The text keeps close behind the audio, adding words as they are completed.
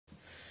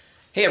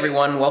Hey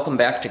everyone, welcome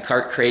back to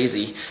Kart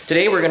Crazy.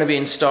 Today we're going to be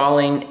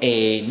installing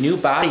a new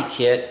body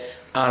kit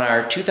on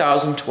our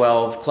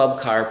 2012 club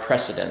car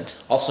Precedent,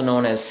 also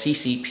known as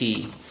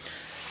CCP.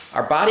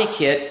 Our body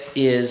kit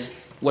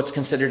is what's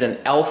considered an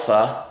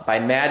alpha by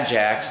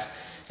Madjax.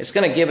 It's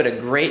going to give it a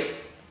great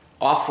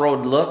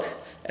off-road look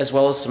as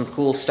well as some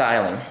cool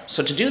styling.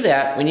 So to do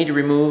that, we need to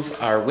remove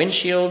our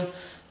windshield,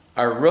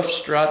 our roof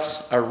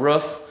struts, our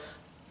roof,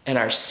 and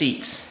our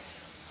seats.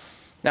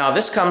 Now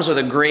this comes with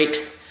a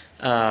great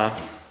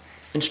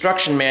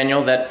instruction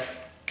manual that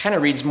kind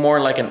of reads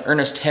more like an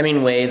Ernest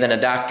Hemingway than a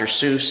Dr.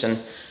 Seuss,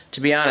 and to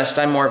be honest,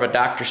 I'm more of a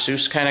Dr.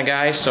 Seuss kind of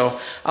guy, so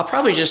I'll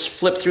probably just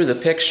flip through the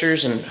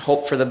pictures and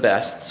hope for the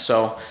best.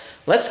 So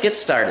let's get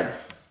started.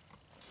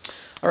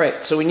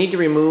 Alright, so we need to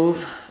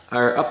remove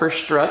our upper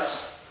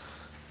struts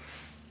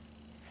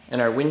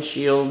and our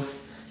windshield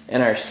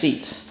and our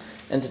seats.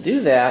 And to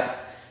do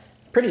that,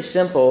 pretty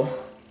simple.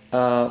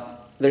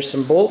 There's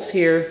some bolts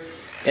here,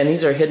 and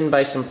these are hidden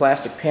by some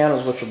plastic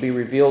panels which will be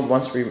revealed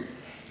once we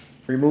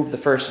remove the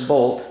first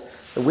bolt.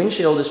 The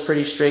windshield is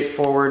pretty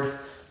straightforward.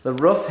 The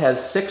roof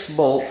has 6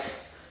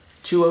 bolts,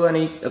 two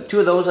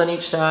of those on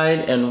each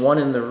side and one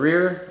in the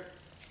rear.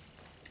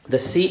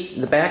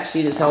 The back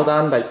seat is held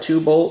on by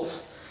 2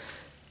 bolts,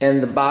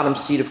 and the bottom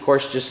seat of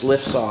course just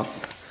lifts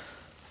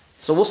off.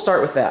 So we'll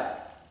start with that.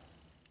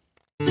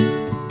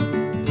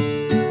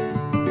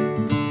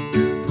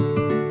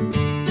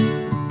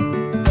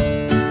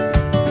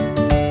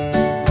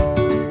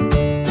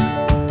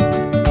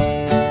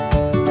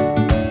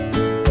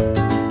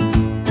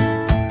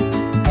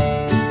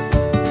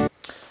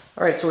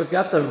 Alright, so we've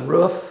got the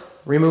roof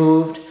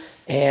removed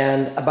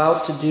and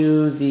about to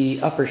do the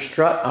upper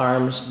strut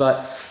arms,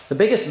 but the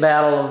biggest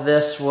battle of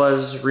this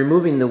was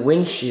removing the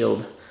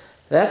windshield.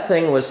 That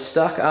thing was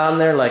stuck on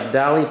there like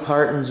Dolly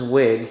Parton's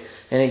wig,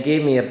 and it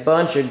gave me a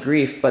bunch of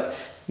grief, but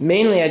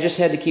mainly I just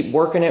had to keep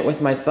working it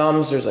with my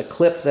thumbs. There's a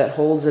clip that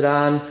holds it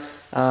on,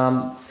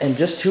 and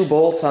just 2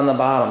 bolts on the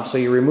bottom. So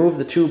you remove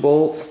the 2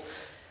 bolts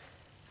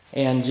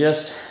and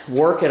just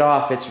work it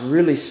off. It's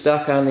really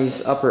stuck on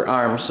these upper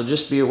arms, so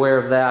just be aware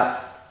of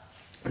that.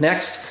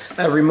 Next,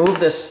 I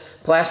remove this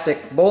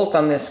plastic bolt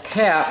on this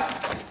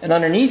cap, and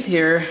underneath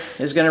here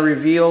is going to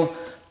reveal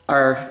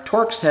our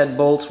Torx head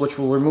bolts, which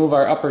will remove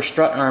our upper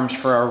strut arms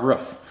for our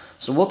roof.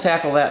 So we'll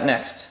tackle that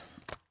next.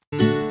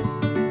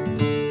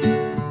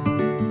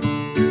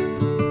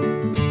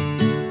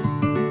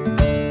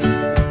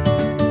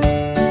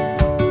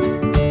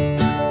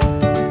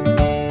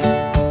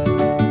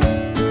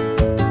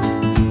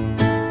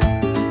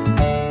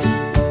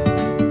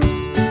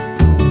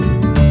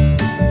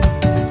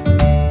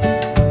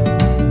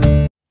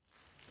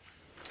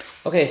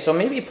 Okay, so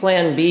maybe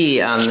plan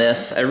B on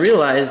this. I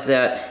realized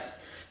that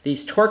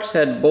these Torx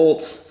head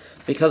bolts,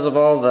 because of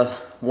all the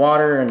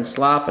water and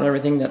slop and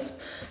everything that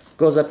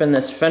goes up in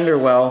this fender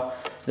well,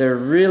 they're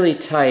really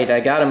tight.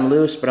 I got them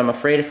loose, but I'm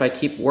afraid if I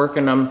keep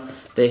working them,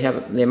 they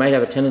might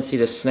have a tendency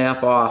to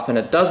snap off. And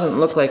it doesn't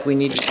look like we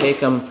need to take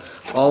them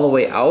all the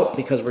way out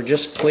because we're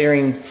just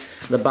clearing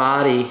the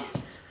body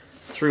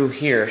through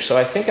here. So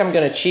I think I'm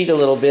going to cheat a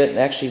little bit and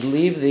actually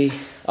leave the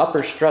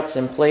upper struts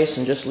in place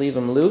and just leave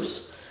them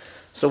loose.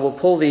 So we'll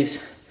pull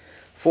these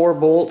 4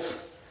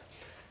 bolts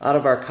out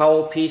of our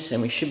cowl piece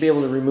and we should be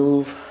able to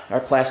remove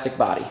our plastic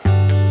body.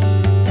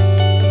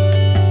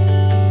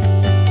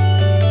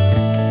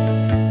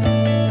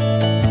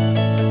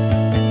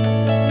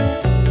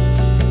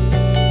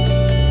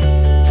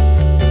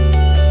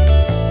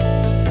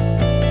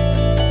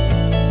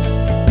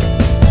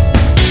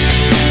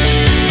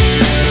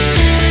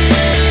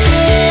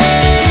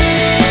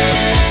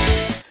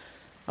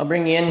 I'll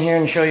bring you in here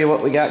and show you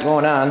what we got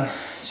going on.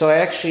 So I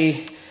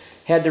actually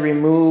had to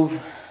remove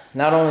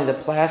not only the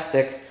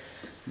plastic,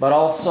 but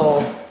also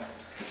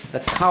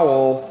the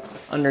cowl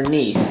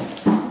underneath.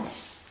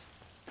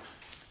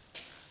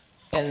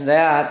 And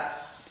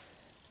that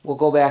will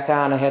go back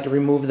on. I had to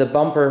remove the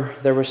bumper.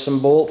 There were some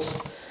bolts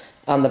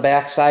on the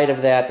back side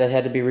of that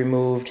had to be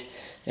removed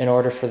in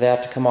order for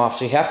that to come off.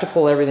 So you have to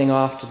pull everything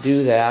off to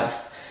do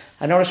that.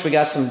 I noticed we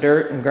got some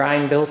dirt and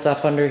grime built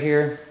up under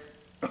here.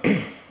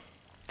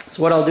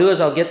 So what I'll do is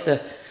I'll get the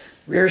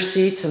rear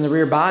seats and the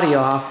rear body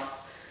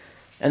off,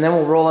 and then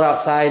we'll roll it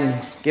outside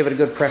and give it a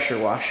good pressure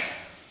wash.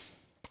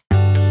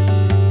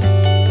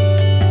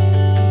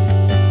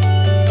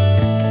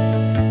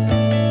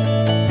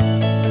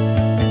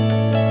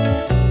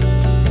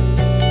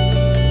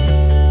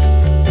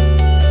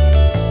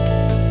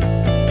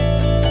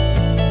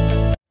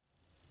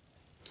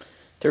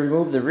 To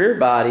remove the rear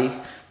body,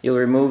 you'll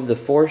remove the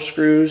 4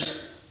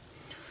 screws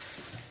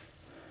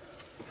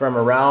from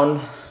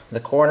around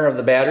the corner of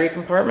the battery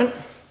compartment.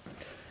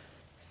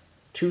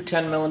 2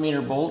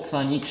 10mm bolts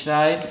on each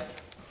side.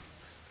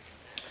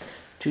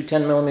 2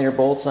 10mm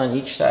bolts on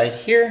each side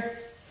here.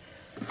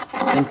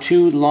 And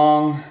 2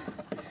 long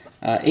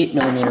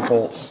 8mm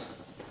bolts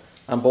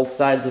on both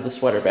sides of the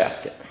sweater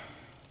basket.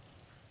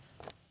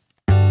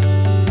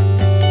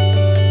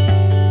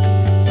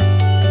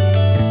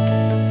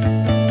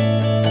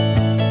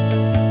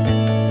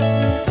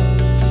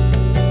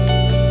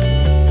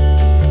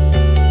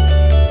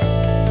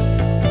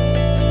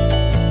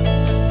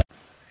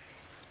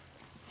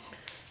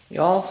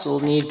 You also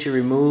need to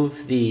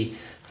remove the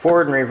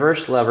forward and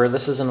reverse lever.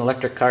 This is an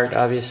electric cart,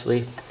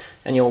 obviously,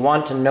 and you'll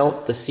want to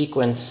note the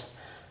sequence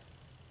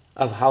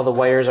of how the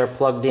wires are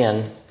plugged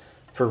in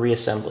for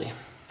reassembly.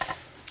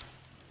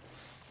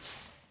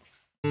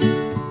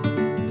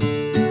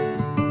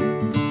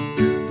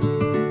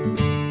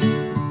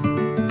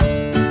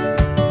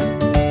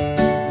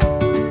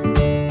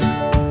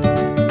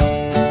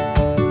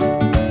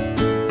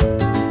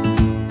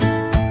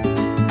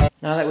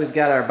 Now that we've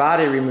got our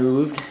body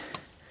removed,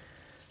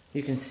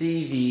 you can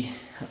see the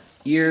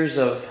years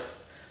of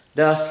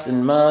dust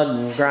and mud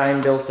and grime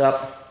built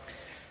up.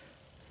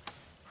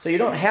 So you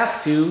don't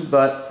have to,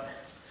 but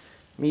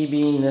me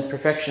being the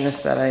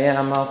perfectionist that I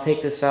am, I'll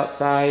take this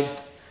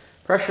outside,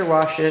 pressure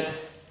wash it,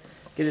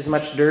 get as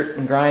much dirt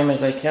and grime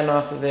as I can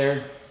off of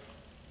there,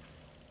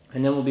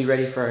 and then we'll be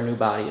ready for our new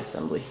body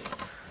assembly.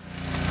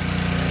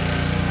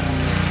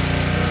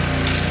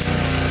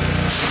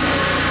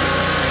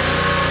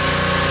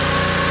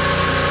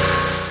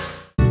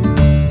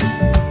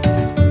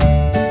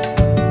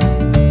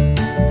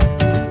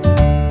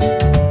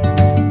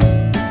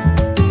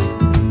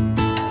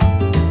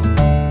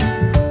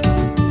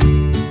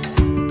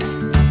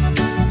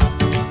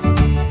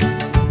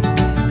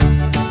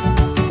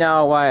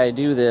 Now why I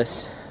do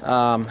this,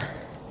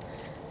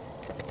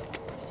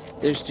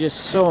 there's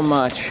just so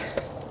much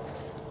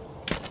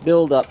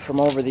buildup from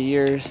over the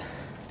years,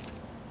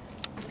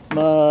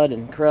 mud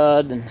and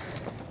crud and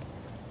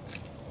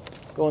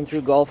going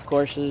through golf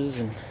courses,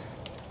 and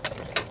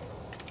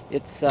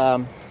it's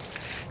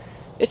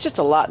just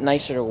a lot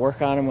nicer to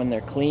work on them when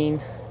they're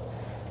clean.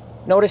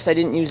 Notice I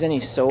didn't use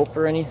any soap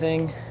or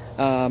anything.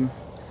 The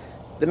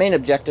main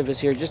objective is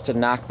here just to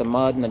knock the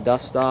mud and the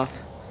dust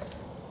off.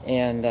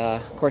 And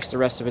of course the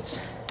rest of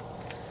it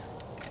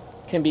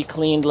can be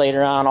cleaned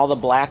later on. All the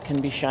black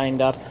can be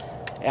shined up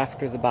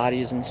after the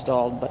body is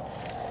installed, but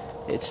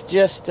it's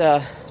just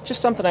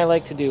something I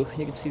like to do.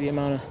 You can see the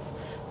amount of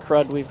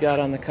crud we've got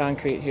on the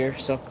concrete here.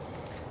 So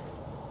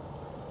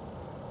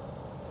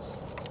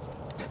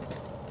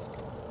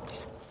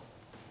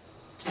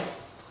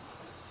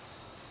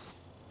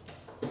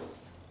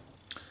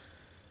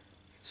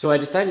I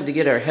decided to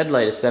get our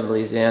headlight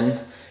assemblies in,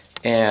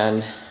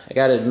 and I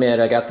gotta admit,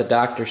 I got the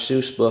Dr.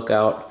 Seuss book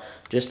out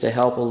just to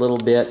help a little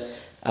bit,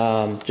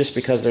 just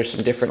because there's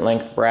some different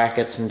length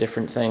brackets and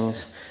different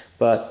things.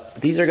 But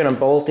these are gonna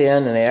bolt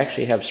in, and they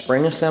actually have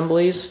spring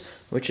assemblies,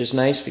 which is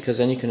nice because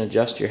then you can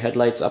adjust your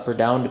headlights up or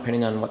down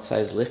depending on what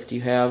size lift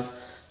you have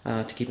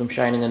to keep them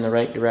shining in the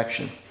right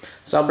direction.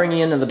 So I'll bring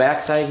you into the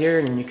back side here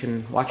and you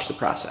can watch the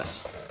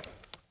process.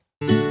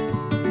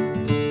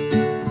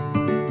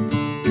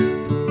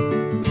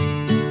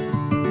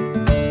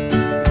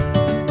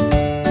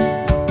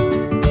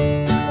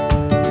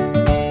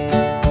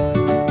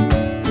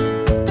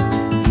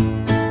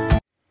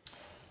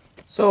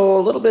 So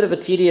a little bit of a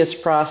tedious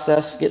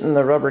process getting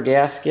the rubber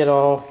gasket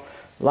all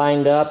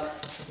lined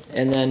up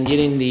and then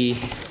getting the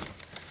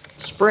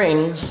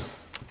springs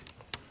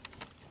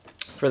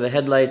for the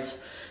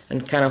headlights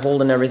and kind of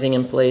holding everything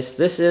in place.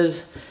 This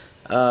is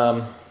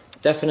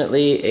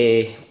definitely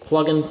a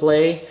plug and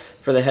play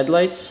for the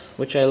headlights,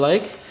 which I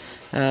like.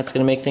 It's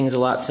going to make things a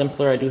lot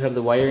simpler. I do have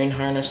the wiring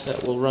harness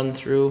that will run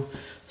through.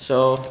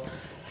 So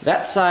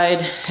that side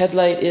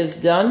headlight is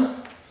done.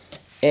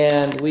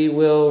 And we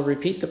will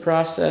repeat the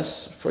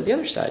process for the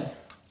other side.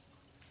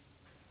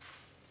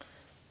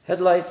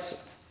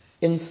 Headlights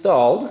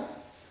installed.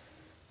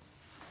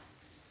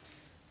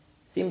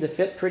 Seem to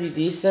fit pretty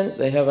decent.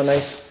 They have a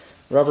nice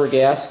rubber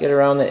gasket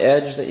around the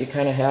edge that you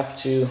kind of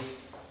have to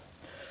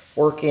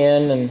work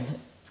in and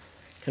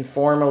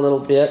conform a little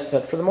bit,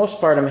 but for the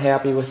most part I'm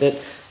happy with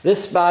it.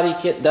 This body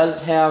kit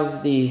does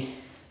have the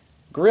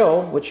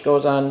grill, which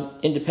goes on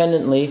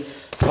independently.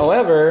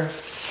 However,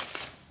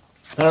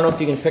 I don't know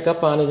if you can pick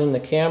up on it in the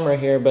camera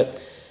here,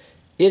 but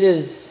it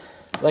is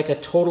like a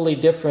totally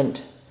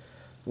different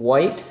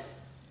white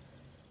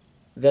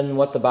than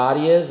what the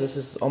body is. This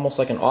is almost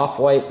like an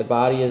off-white. The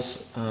body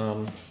is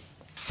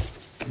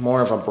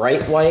more of a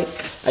bright white.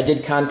 I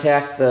did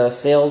contact the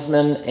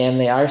salesman, and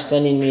they are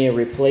sending me a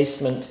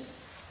replacement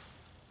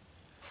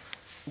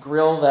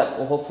grill that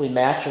will hopefully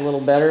match a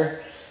little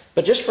better.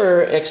 But just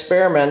for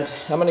experiment,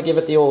 I'm going to give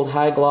it the old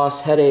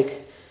high-gloss headache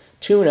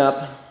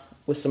tune-up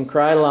with some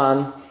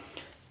Krylon.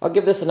 I'll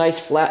give this a nice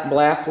flat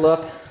black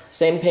look.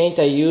 Same paint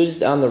I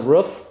used on the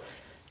roof.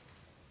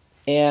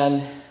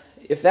 And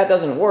if that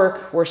doesn't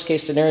work, worst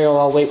case scenario,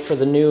 I'll wait for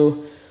the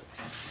new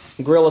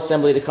grill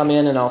assembly to come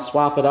in and I'll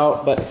swap it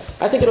out. But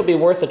I think it'll be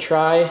worth a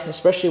try,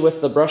 especially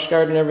with the brush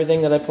guard and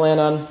everything that I plan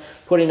on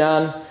putting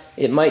on.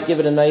 It might give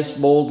it a nice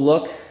bold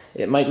look.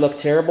 It might look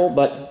terrible,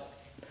 but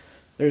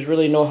there's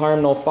really no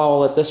harm, no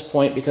foul at this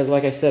point because,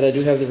 like I said, I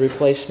do have the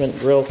replacement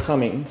grill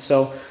coming.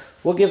 So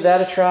we'll give that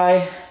a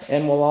try,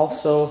 and we'll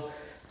also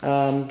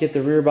get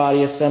the rear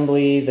body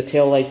assembly, the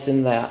tail lights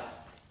in that.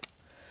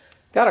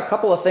 Got a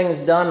couple of things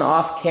done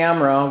off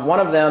camera.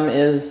 One of them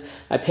is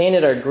I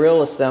painted our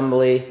grill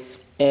assembly,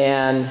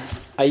 and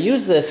I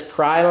use this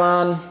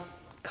Krylon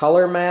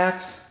Color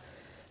Max.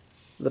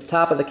 The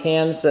top of the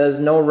can says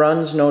no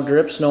runs, no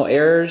drips, no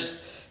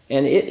errors,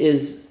 and it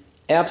is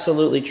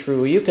absolutely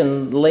true. You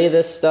can lay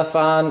this stuff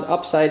on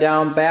upside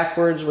down,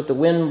 backwards, with the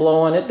wind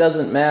blowing, it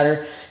doesn't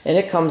matter, and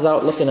it comes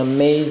out looking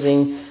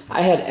amazing.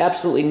 I had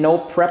absolutely no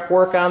prep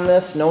work on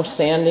this, no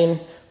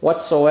sanding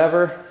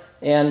whatsoever,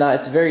 and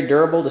it's very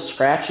durable to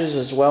scratches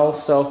as well.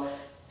 So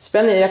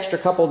spend the extra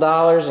couple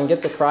dollars and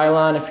get the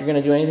Krylon if you're going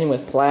to do anything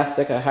with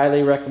plastic. I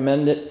highly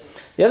recommend it.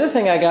 The other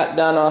thing I got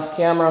done off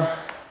camera,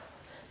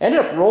 I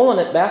ended up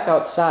rolling it back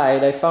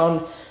outside. I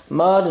found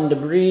mud and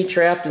debris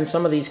trapped in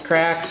some of these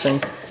cracks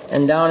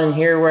and down in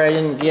here where I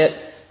didn't get,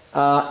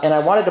 and I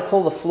wanted to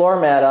pull the floor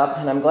mat up,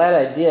 and I'm glad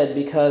I did,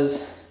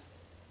 because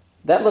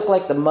that looked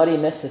like the muddy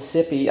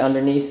Mississippi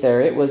underneath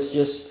there. It was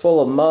just full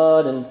of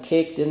mud and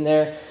caked in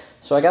there.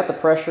 So I got the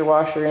pressure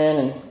washer in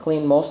and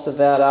cleaned most of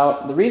that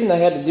out. The reason I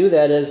had to do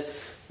that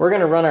is we're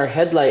going to run our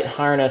headlight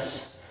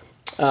harness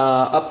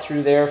up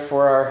through there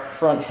for our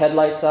front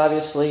headlights,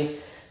 obviously,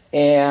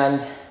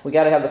 and we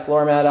got to have the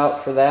floor mat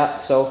out for that.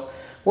 So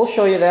we'll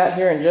show you that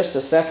here in just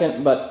a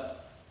second,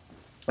 but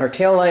our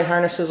tail light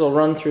harnesses will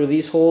run through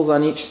these holes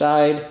on each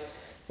side,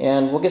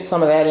 and we'll get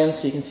some of that in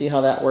so you can see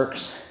how that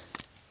works.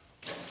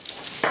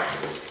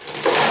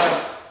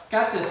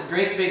 Got this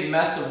great big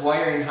mess of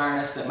wiring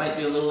harness that might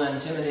be a little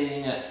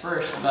intimidating at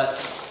first, but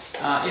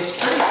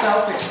it's pretty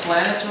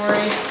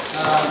self-explanatory.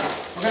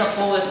 We're going to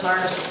pull this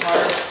harness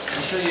apart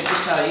and show you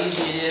just how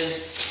easy it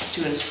is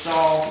to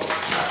install.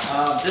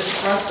 This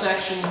front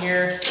section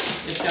here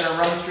is going to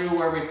run through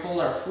where we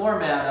pulled our floor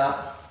mat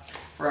up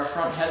for our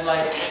front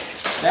headlights.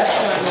 That's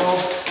going to go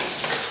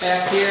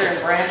back here and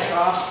branch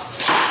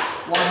off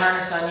one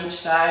harness on each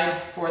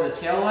side for the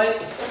tail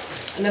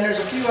lights. And then there's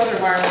a few other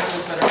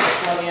harnesses that are going to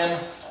plug in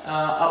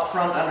up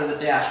front under the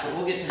dash, but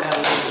we'll get to that a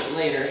little bit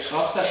later. So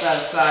I'll set that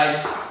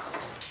aside.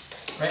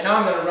 Right now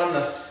I'm going to run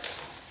the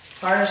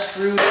harness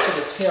through to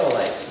the tail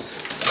lights.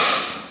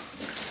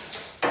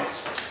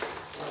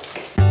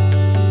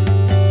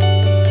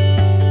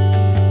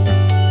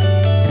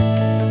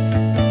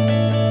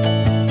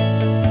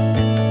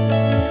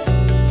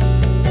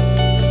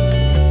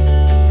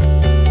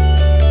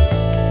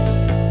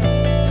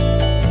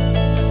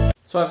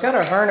 So I've got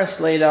our harness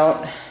laid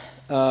out,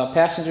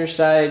 passenger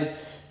side,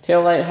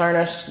 tail light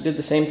harness, did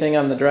the same thing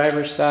on the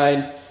driver's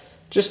side.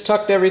 Just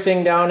tucked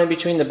everything down in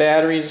between the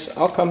batteries.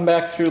 I'll come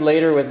back through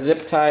later with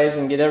zip ties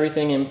and get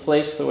everything in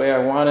place the way I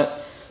want it.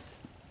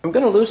 I'm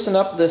going to loosen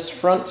up this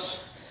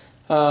front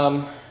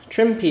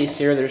trim piece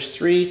here. There's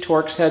 3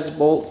 Torx heads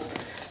bolts.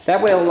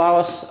 That way it'll allow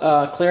us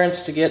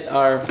clearance to get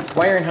our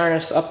wiring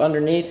harness up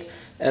underneath,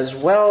 as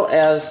well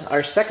as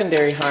our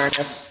secondary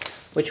harness,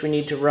 which we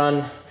need to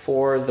run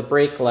for the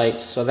brake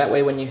lights. So that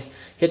way when you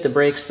hit the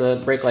brakes,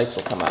 the brake lights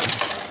will come on.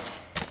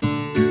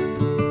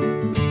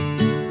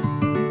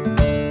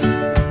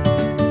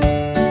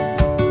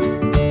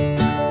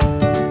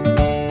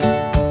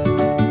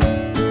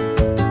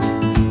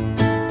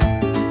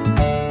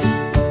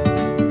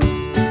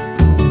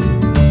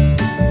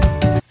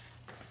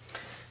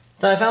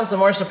 So I found some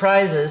more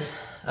surprises.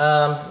 When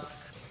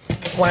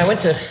I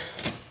went to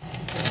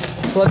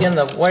plug in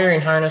the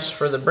wiring harness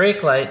for the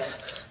brake lights,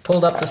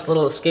 pulled up this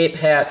little escape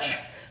hatch,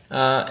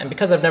 and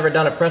because I've never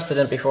done a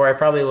Precedent before, I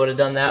probably would have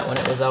done that when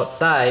it was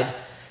outside,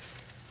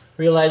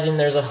 realizing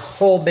there's a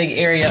whole big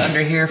area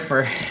under here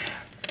for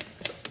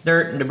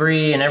dirt and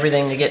debris and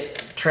everything to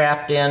get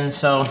trapped in.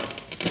 So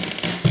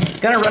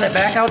gonna run it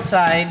back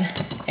outside,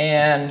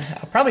 and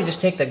I'll probably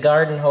just take the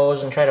garden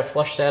hose and try to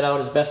flush that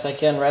out as best I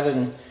can rather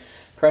than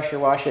pressure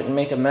wash it and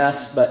make a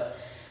mess. But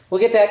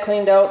we'll get that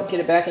cleaned out and get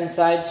it back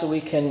inside so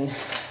we can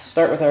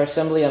start with our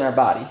assembly on our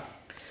body.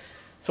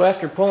 So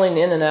after pulling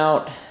in and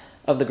out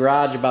of the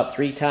garage about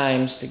 3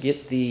 times to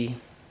get the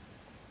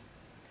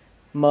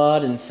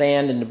mud and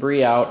sand and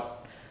debris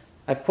out,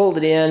 I've pulled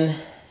it in,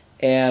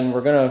 and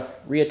we're going to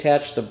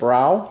reattach the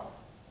brow.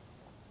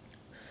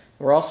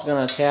 We're also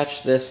going to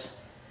attach this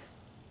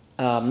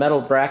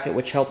metal bracket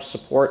which helps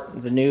support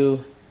the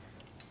new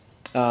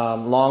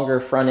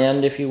longer front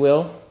end, if you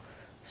will.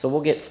 So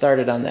we'll get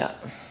started on that.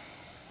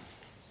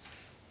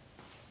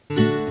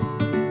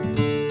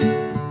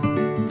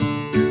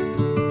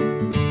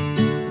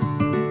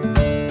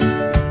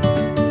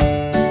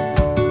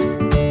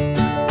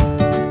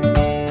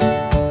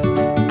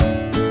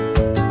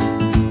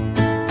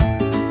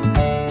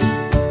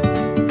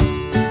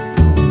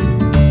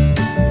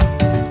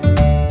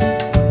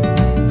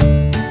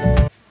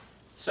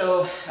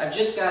 So I've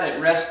just got it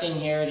resting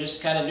here,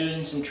 just kind of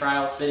doing some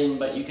trial fitting,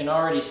 but you can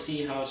already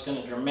see how it's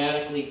going to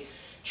dramatically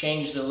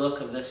change the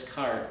look of this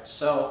cart.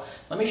 So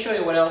let me show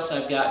you what else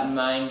I've got in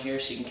mind here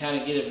so you can kind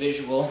of get a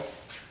visual.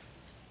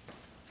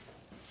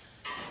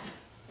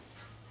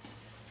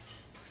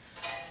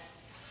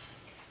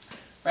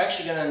 We're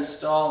actually going to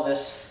install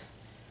this,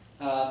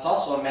 it's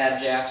also a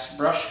Mad Jack's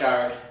brush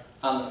guard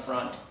on the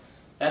front.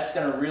 That's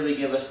going to really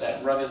give us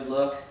that rugged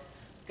look.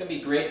 It's going to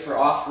be great for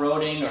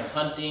off-roading or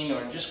hunting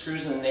or just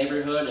cruising the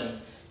neighborhood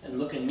and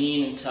looking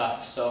mean and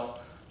tough. So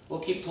we'll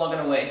keep plugging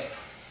away.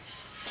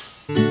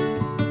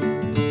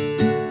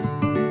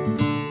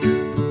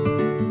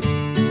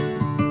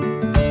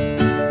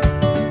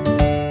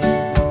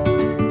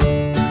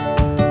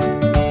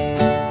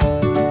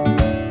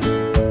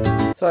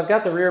 So I've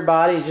got the rear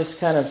body just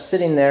kind of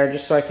sitting there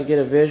just so I could get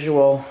a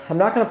visual. I'm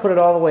not going to put it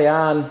all the way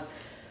on.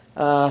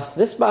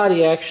 This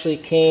body actually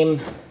came,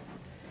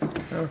 I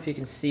don't know if you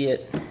can see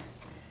it,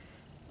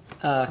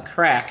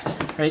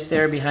 cracked right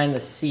there behind the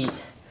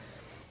seat.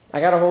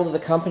 I got a hold of the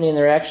company and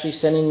they're actually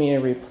sending me a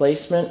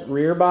replacement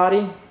rear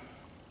body.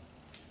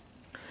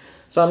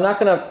 So I'm not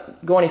going to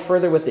go any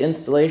further with the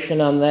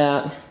installation on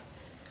that.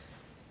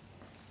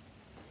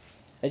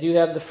 I do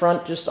have the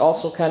front just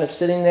also kind of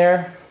sitting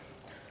there.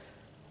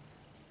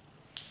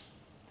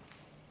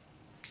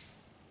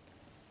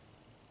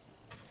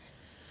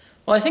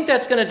 Well, I think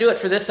that's going to do it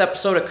for this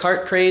episode of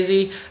Kart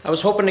Crazy. I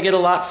was hoping to get a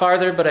lot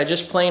farther, but I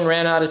just plain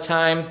ran out of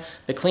time.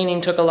 The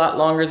cleaning took a lot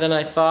longer than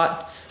I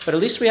thought. But at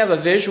least we have a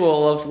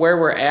visual of where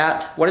we're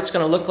at, what it's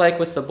going to look like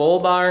with the bull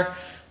bar,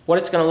 what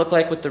it's going to look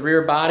like with the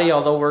rear body,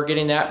 although we're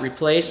getting that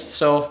replaced.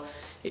 So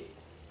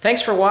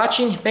thanks for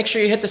watching. Make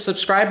sure you hit the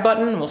subscribe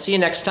button. We'll see you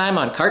next time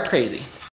on Kart Crazy.